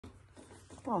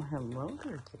Well, hello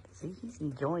there, Kizzy. He's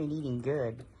enjoying eating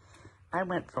good. I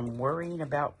went from worrying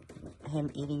about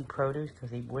him eating produce because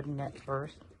he wouldn't at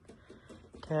first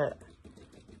to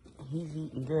he's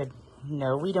eating good.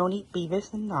 No, we don't eat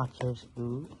Beavis and Nacho's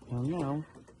food. No, no.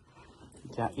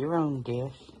 You got your own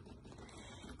dish.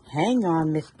 Hang on,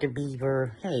 Mr.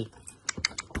 Beaver. Hey.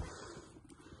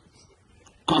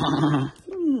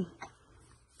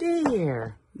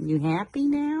 There. You happy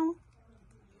now?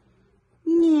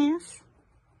 Yes.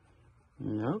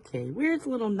 Okay, where's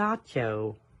little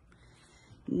Nacho?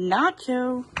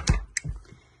 Nacho,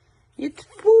 it's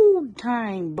food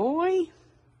time, boy.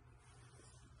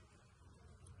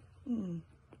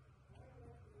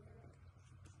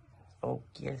 Oh,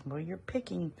 Gizmo, you're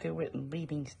picking through it and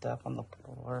leaving stuff on the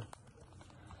floor.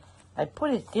 I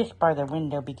put his dish by the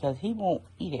window because he won't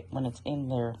eat it when it's in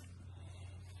their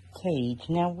cage.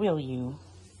 Now, will you?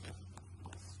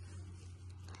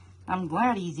 I'm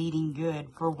glad he's eating good.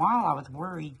 For a while, I was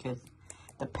worried because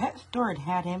the pet store had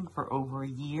had him for over a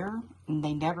year, and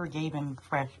they never gave him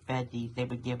fresh veggies. They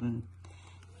would give him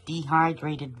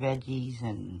dehydrated veggies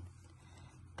and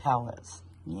pellets.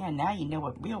 Yeah, now you know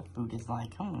what real food is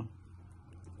like, huh?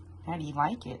 How do you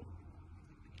like it?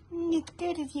 It's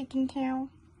good, as you can tell.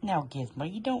 Now, Gizmo,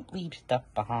 you don't leave stuff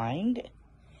behind.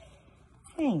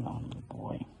 Hang on, little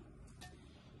boy.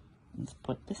 Let's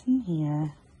put this in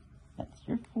here. That's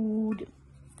your food.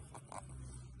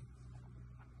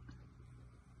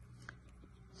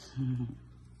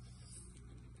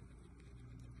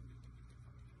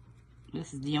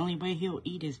 This is the only way he'll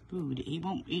eat his food. He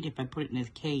won't eat if I put it in his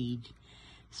cage.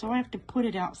 So I have to put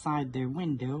it outside their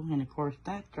window, and of course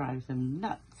that drives him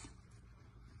nuts.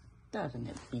 Doesn't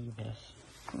it,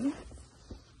 Beavis?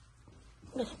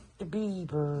 Mr.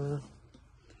 Beaver.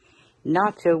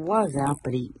 Nacho was out,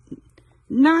 but he...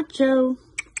 Nacho!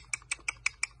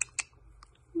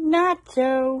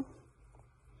 Nacho!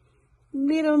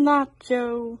 Little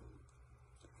Nacho!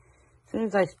 As soon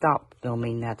as I stop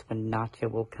filming, that's when Nacho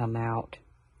will come out.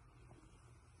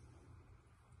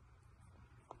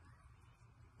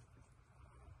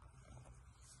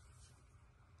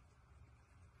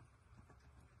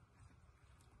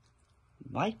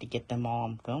 I'd like to get them all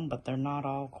on film, but they're not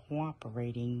all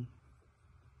cooperating.